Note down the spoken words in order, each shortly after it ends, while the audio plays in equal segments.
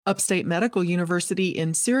Upstate Medical University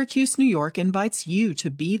in Syracuse, New York invites you to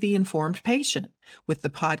be the informed patient with the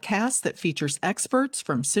podcast that features experts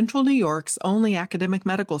from Central New York's only academic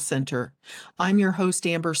medical center. I'm your host,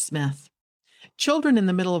 Amber Smith. Children in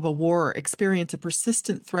the middle of a war experience a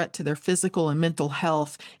persistent threat to their physical and mental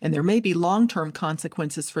health, and there may be long-term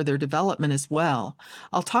consequences for their development as well.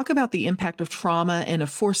 I'll talk about the impact of trauma and of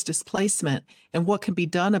forced displacement and what can be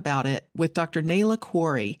done about it with Dr. Nayla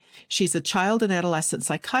Quarry. She's a child and adolescent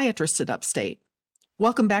psychiatrist at Upstate.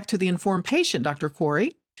 Welcome back to The Informed Patient, Dr.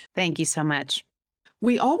 Quarry. Thank you so much.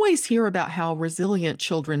 We always hear about how resilient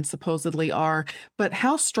children supposedly are, but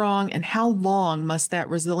how strong and how long must that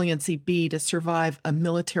resiliency be to survive a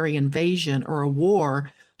military invasion or a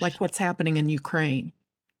war like what's happening in Ukraine?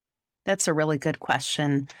 That's a really good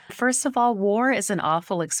question. First of all, war is an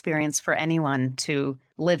awful experience for anyone to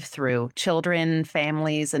live through. Children,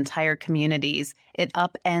 families, entire communities. It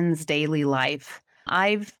upends daily life.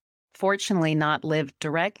 I've fortunately not lived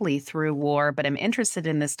directly through war, but I'm interested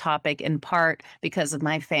in this topic in part because of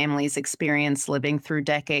my family's experience living through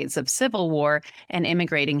decades of civil war and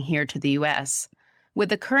immigrating here to the U.S. With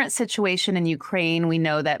the current situation in Ukraine, we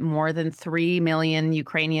know that more than 3 million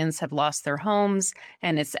Ukrainians have lost their homes,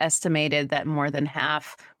 and it's estimated that more than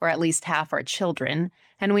half, or at least half, are children.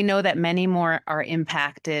 And we know that many more are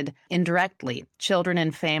impacted indirectly. Children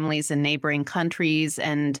and families in neighboring countries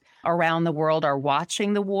and around the world are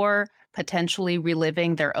watching the war, potentially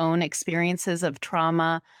reliving their own experiences of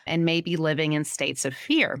trauma, and maybe living in states of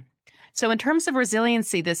fear. So in terms of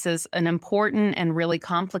resiliency, this is an important and really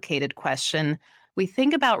complicated question. We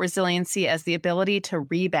think about resiliency as the ability to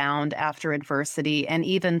rebound after adversity and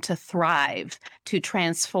even to thrive, to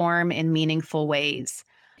transform in meaningful ways.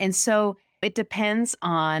 And so it depends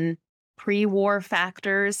on pre-war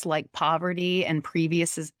factors like poverty and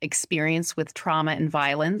previous experience with trauma and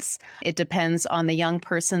violence. It depends on the young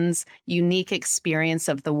person's unique experience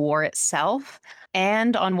of the war itself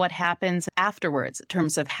and on what happens afterwards in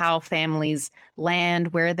terms of how families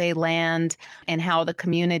land, where they land, and how the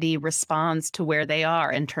community responds to where they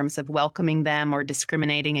are in terms of welcoming them or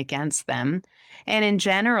discriminating against them. And in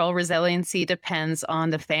general, resiliency depends on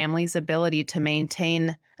the family's ability to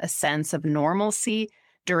maintain a sense of normalcy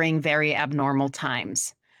during very abnormal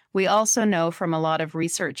times. We also know from a lot of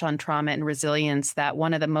research on trauma and resilience that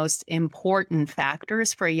one of the most important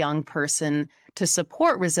factors for a young person to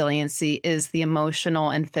support resiliency is the emotional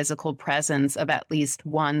and physical presence of at least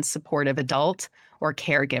one supportive adult or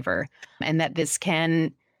caregiver, and that this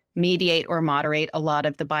can mediate or moderate a lot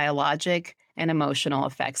of the biologic and emotional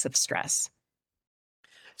effects of stress.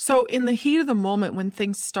 So in the heat of the moment when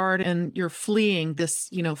things start and you're fleeing this,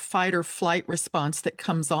 fight or flight response that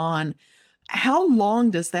comes on, how long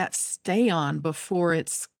does that stay on before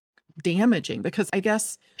it's damaging? Because I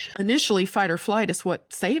guess initially fight or flight is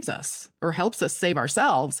what saves us or helps us save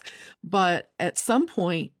ourselves. But at some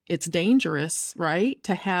point it's dangerous, right?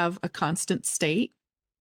 To have a constant state.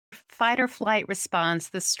 Fight or flight response,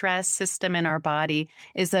 the stress system in our body,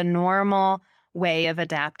 is a normal way of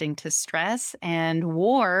adapting to stress. And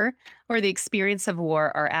war, or the experience of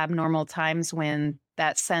war, are abnormal times when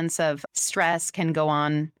that sense of stress can go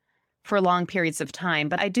on for long periods of time.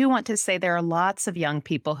 But I do want to say there are lots of young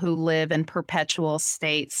people who live in perpetual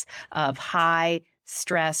states of high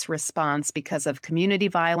stress response because of community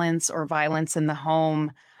violence or violence in the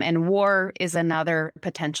home. And war is another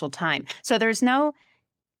potential time. So there's no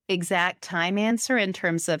exact time answer in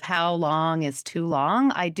terms of how long is too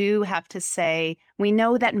long. I do have to say, we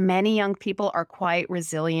know that many young people are quite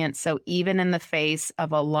resilient. So even in the face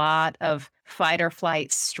of a lot of fight or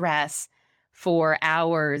flight stress for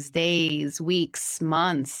hours, days, weeks,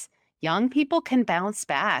 months, young people can bounce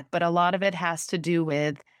back. But a lot of it has to do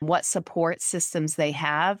with what support systems they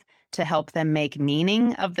have to help them make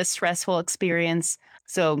meaning of the stressful experience.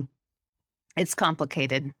 So it's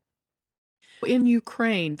complicated. In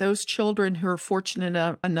Ukraine, those children who are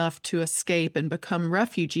fortunate enough to escape and become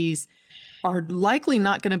refugees are likely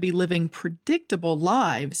not going to be living predictable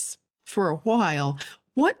lives for a while.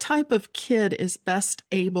 What type of kid is best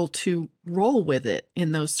able to roll with it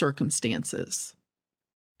in those circumstances?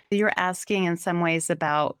 You're asking in some ways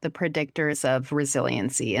about the predictors of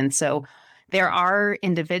resiliency. And so there are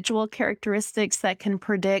individual characteristics that can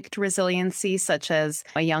predict resiliency, such as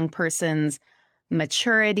a young person's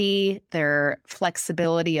maturity, their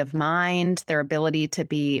flexibility of mind, their ability to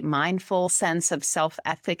be mindful, sense of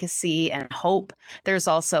self-efficacy and hope. There's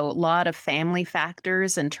also a lot of family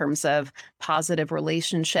factors in terms of positive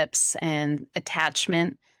relationships and attachment,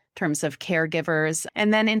 in terms of caregivers.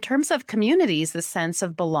 And then in terms of communities, the sense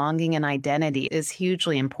of belonging and identity is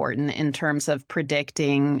hugely important in terms of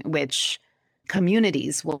predicting which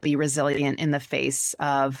communities will be resilient in the face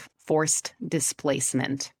of forced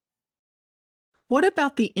displacement. What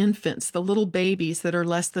about the infants, the little babies that are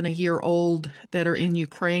less than a year old that are in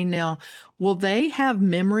Ukraine now? Will they have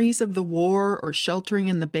memories of the war or sheltering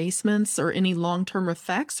in the basements or any long-term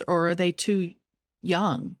effects, or are they too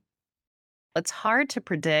young? It's hard to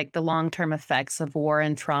predict the long term effects of war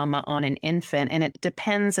and trauma on an infant, and it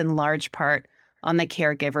depends in large part on the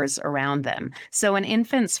caregivers around them. So, an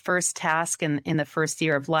infant's first task in the first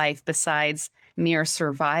year of life, besides mere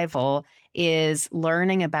survival, is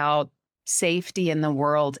learning about safety in the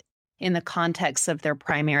world in the context of their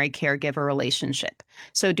primary caregiver relationship.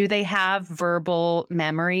 So, do they have verbal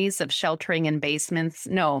memories of sheltering in basements?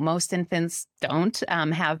 No, most infants don't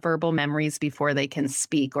have verbal memories before they can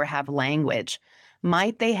speak or have language.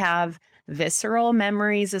 Might they have visceral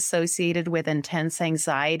memories associated with intense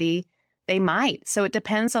anxiety? They might. So, it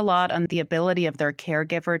depends a lot on the ability of their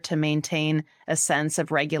caregiver to maintain a sense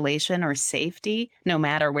of regulation or safety, no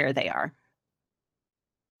matter where they are.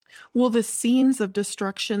 Will the scenes of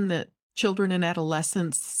destruction that children and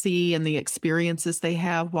adolescents see and the experiences they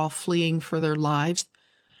have while fleeing for their lives,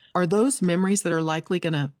 are those memories that are likely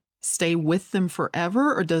going to stay with them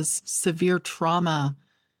forever, or does severe trauma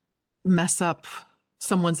mess up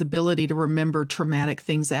someone's ability to remember traumatic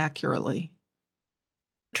things accurately?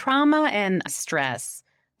 Trauma and stress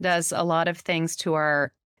does a lot of things to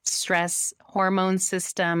our stress hormone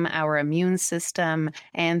system, our immune system,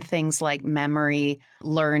 and things like memory,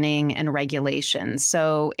 learning, and regulation.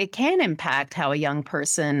 So it can impact how a young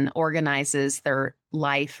person organizes their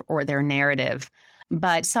life or their narrative.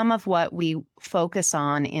 But some of what we focus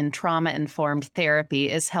on in trauma informed therapy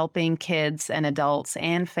is helping kids and adults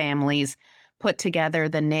and families put together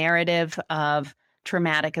the narrative of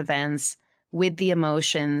traumatic events with the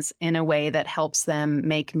emotions in a way that helps them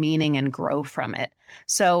make meaning and grow from it.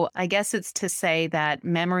 So I guess it's to say that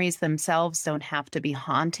memories themselves don't have to be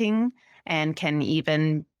haunting and can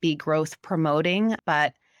even be growth promoting,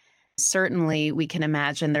 but certainly we can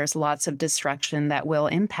imagine there's lots of destruction that will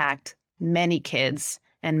impact many kids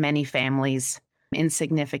and many families in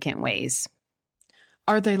significant ways.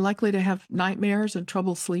 Are they likely to have nightmares and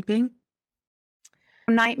trouble sleeping?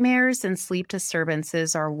 Nightmares and sleep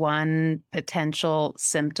disturbances are one potential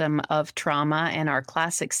symptom of trauma and are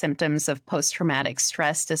classic symptoms of post traumatic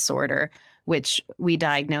stress disorder, which we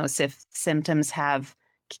diagnose if symptoms have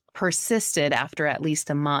persisted after at least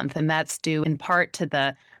a month. And that's due in part to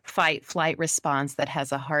the fight flight response that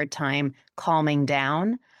has a hard time calming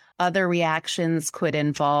down. Other reactions could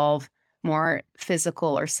involve more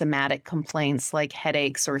physical or somatic complaints like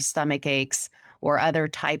headaches or stomach aches or other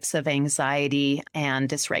types of anxiety and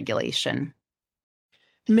dysregulation.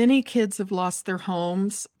 Many kids have lost their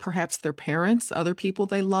homes, perhaps their parents, other people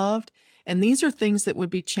they loved. And these are things that would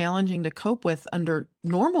be challenging to cope with under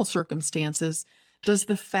normal circumstances. Does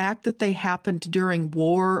the fact that they happened during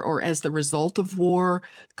war or as the result of war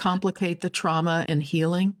complicate the trauma and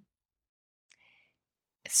healing?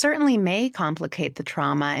 It certainly may complicate the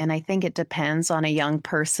trauma, and I think it depends on a young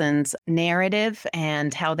person's narrative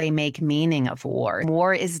and how they make meaning of war.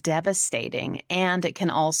 War is devastating, and it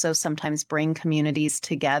can also sometimes bring communities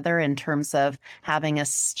together in terms of having a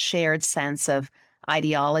shared sense of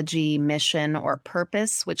ideology, mission, or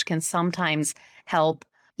purpose, which can sometimes help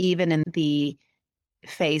even in the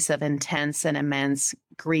face of intense and immense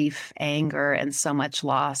grief, anger, and so much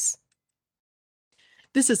loss.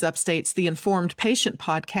 This is Upstate's The Informed Patient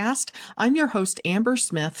podcast. I'm your host, Amber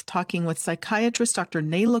Smith, talking with psychiatrist Dr.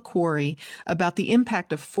 Naila Quarry about the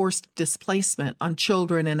impact of forced displacement on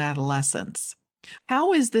children and adolescents.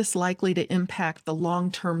 How is this likely to impact the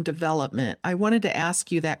long-term development? I wanted to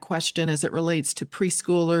ask you that question as it relates to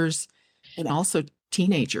preschoolers and also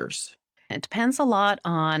teenagers. It depends a lot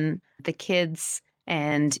on the kids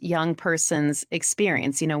and young person's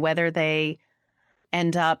experience, whether they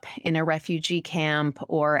end up in a refugee camp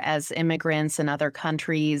or as immigrants in other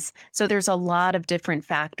countries. So there's a lot of different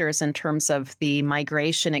factors in terms of the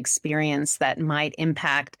migration experience that might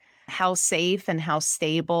impact how safe and how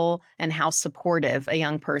stable and how supportive a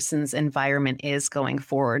young person's environment is going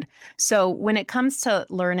forward. So when it comes to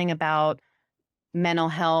learning about mental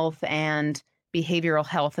health and behavioral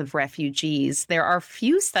health of refugees. There are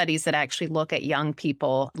few studies that actually look at young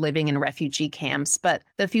people living in refugee camps, but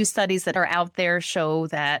the few studies that are out there show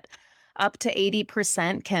that up to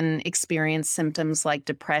 80% can experience symptoms like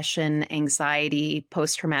depression, anxiety,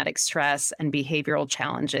 post-traumatic stress, and behavioral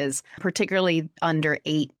challenges, particularly under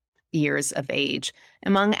 8 years of age.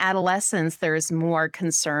 Among adolescents, there's more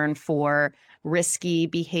concern for risky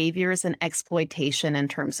behaviors and exploitation in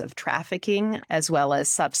terms of trafficking, as well as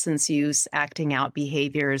substance use, acting out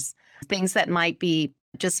behaviors, things that might be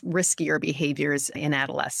just riskier behaviors in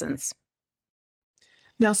adolescence.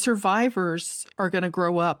 Now, survivors are going to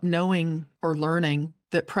grow up knowing or learning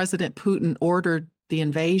that President Putin ordered the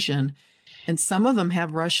invasion, and some of them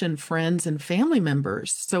have Russian friends and family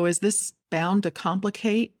members. So, is this bound to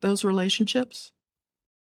complicate those relationships?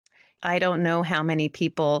 I don't know how many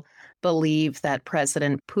people believe that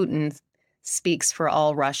President Putin speaks for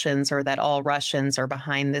all Russians or that all Russians are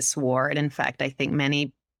behind this war. And in fact, I think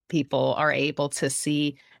many people are able to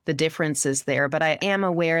see the differences there. But I am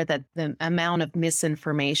aware that the amount of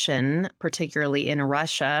misinformation, particularly in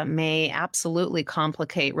Russia, may absolutely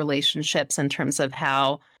complicate relationships in terms of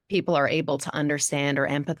how people are able to understand or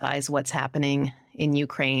empathize what's happening in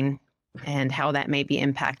Ukraine and how that may be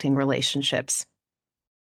impacting relationships.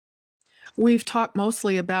 We've talked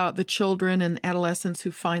mostly about the children and adolescents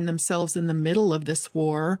who find themselves in the middle of this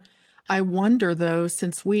war. I wonder, though,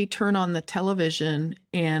 since we turn on the television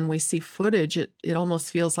and we see footage, it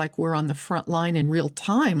almost feels like we're on the front line in real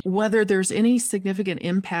time, whether there's any significant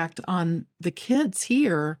impact on the kids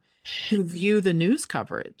here who view the news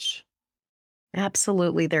coverage.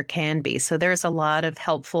 Absolutely, there can be. So there's a lot of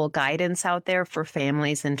helpful guidance out there for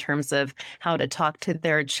families in terms of how to talk to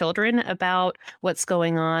their children about what's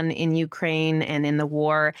going on in Ukraine and in the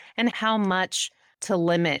war and how much to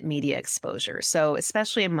limit media exposure. So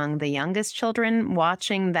especially among the youngest children,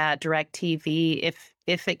 watching that direct TV,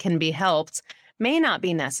 if it can be helped, may not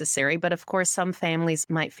be necessary, but of course some families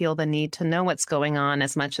might feel the need to know what's going on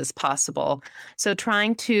as much as possible. So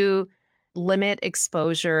trying to limit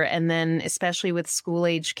exposure, and then especially with school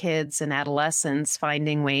age kids and adolescents,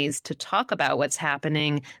 finding ways to talk about what's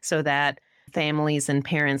happening so that families and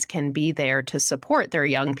parents can be there to support their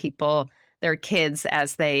young people, their kids,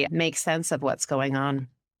 as they make sense of what's going on.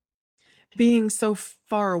 Being so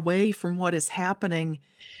far away from what is happening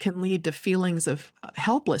can lead to feelings of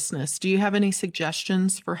helplessness. Do you have any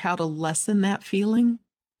suggestions for how to lessen that feeling?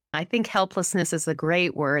 I think helplessness is a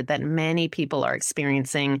great word that many people are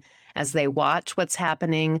experiencing as they watch what's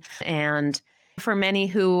happening. And for many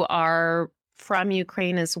who are from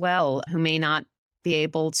Ukraine as well, who may not be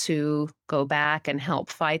able to go back and help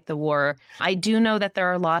fight the war, I do know that there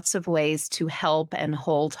are lots of ways to help and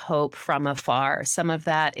hold hope from afar. Some of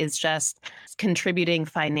that is just contributing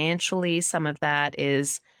financially, some of that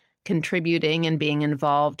is contributing and being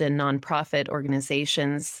involved in nonprofit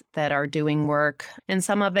organizations that are doing work. And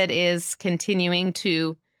some of it is continuing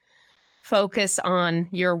to focus on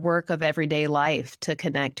your work of everyday life to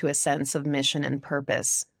connect to a sense of mission and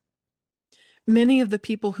purpose. Many of the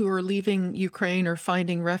people who are leaving Ukraine are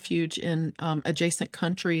finding refuge in adjacent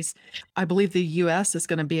countries. I believe the U.S. is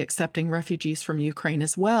going to be accepting refugees from Ukraine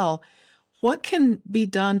as well. What can be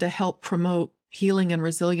done to help promote healing and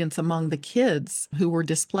resilience among the kids who were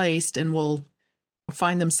displaced and will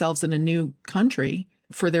find themselves in a new country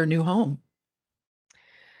for their new home?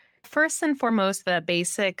 First and foremost, the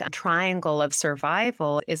basic triangle of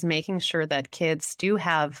survival is making sure that kids do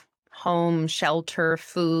have home, shelter,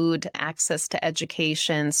 food, access to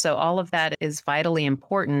education. So, all of that is vitally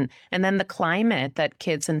important. And then the climate that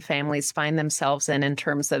kids and families find themselves in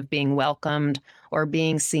terms of being welcomed or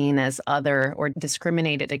being seen as other or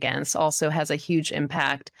discriminated against, also has a huge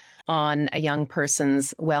impact on a young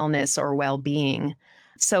person's wellness or well being.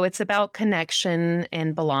 So, it's about connection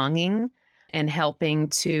and belonging and helping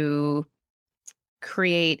to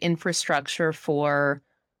create infrastructure for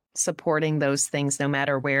supporting those things no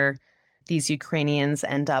matter where these Ukrainians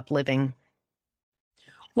end up living.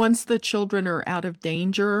 Once the children are out of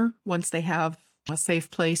danger, once they have a safe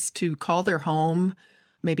place to call their home,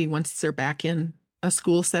 maybe once they're back in a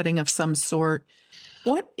school setting of some sort,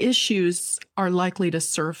 what issues are likely to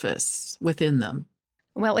surface within them?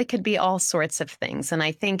 Well, it could be all sorts of things. And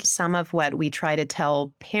I think some of what we try to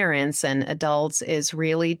tell parents and adults is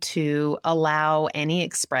really to allow any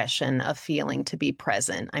expression of feeling to be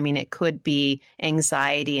present. I mean, it could be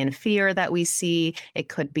anxiety and fear that we see, it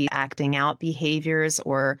could be acting out behaviors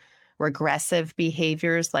or regressive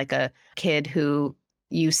behaviors, like a kid who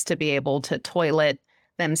used to be able to toilet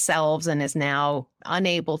themselves and is now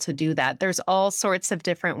unable to do that. There's all sorts of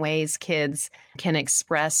different ways kids can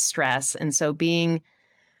express stress. And so being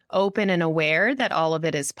open and aware that all of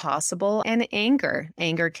it is possible. And anger.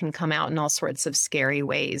 Anger can come out in all sorts of scary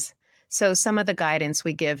ways. So, some of the guidance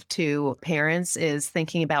we give to parents is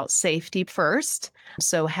thinking about safety first.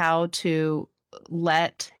 So, how to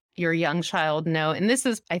let your young child know, and this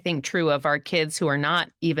is, I think, true of our kids who are not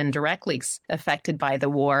even directly affected by the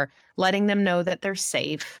war, letting them know that they're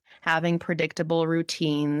safe, having predictable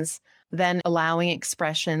routines, then allowing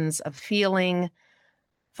expressions of feeling,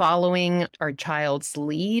 following our child's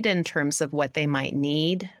lead in terms of what they might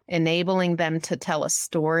need, enabling them to tell a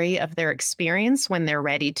story of their experience when they're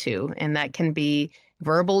ready to. And that can be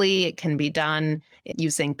verbally, it can be done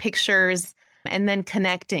using pictures, and then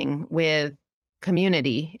connecting with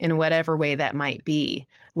community in whatever way that might be,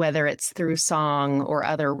 whether it's through song or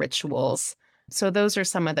other rituals. So, those are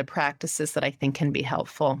some of the practices that I think can be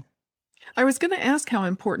helpful. I was going to ask how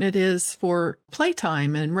important it is for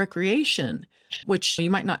playtime and recreation, which you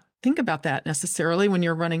might not think about that necessarily when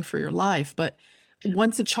you're running for your life. But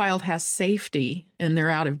once a child has safety and they're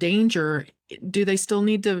out of danger, do they still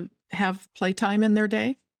need to have playtime in their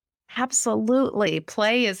day? Absolutely.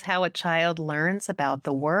 Play is how a child learns about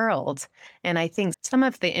the world. And I think some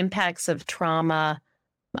of the impacts of trauma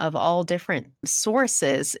of all different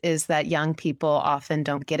sources is that young people often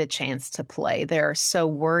don't get a chance to play. They're so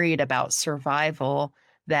worried about survival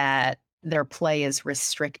that their play is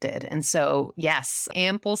restricted. And so, yes,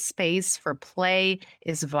 ample space for play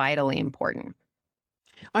is vitally important.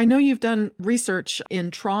 I know you've done research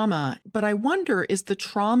in trauma, but I wonder, is the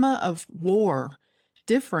trauma of war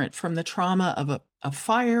different from the trauma of a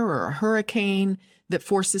fire or a hurricane that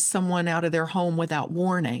forces someone out of their home without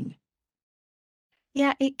warning?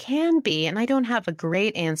 Yeah, it can be. And I don't have a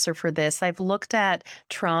great answer for this. I've looked at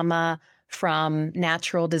trauma from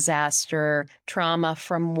natural disaster, trauma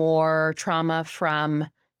from war, trauma from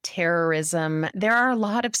terrorism. There are a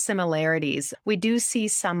lot of similarities. We do see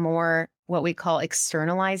some more what we call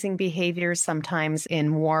externalizing behaviors sometimes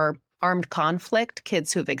in war. Armed conflict,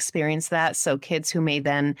 kids who've experienced that. So, kids who may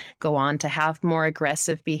then go on to have more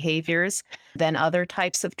aggressive behaviors than other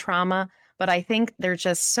types of trauma. But I think there's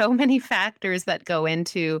just so many factors that go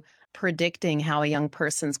into predicting how a young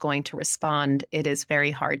person's going to respond. It is very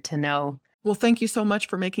hard to know. Well, thank you so much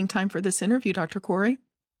for making time for this interview, Dr. Corey.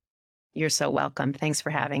 You're so welcome. Thanks for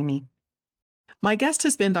having me. My guest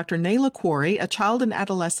has been Dr. Nayla Quarry, a child and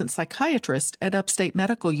adolescent psychiatrist at Upstate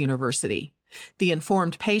Medical University. The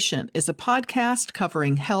Informed Patient is a podcast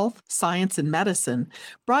covering health, science, and medicine,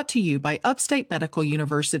 brought to you by Upstate Medical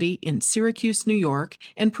University in Syracuse, New York,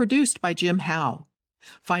 and produced by Jim Howe.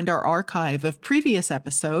 Find our archive of previous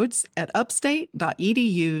episodes at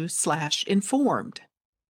upstate.edu/informed.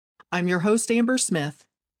 I'm your host, Amber Smith,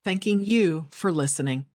 thanking you for listening.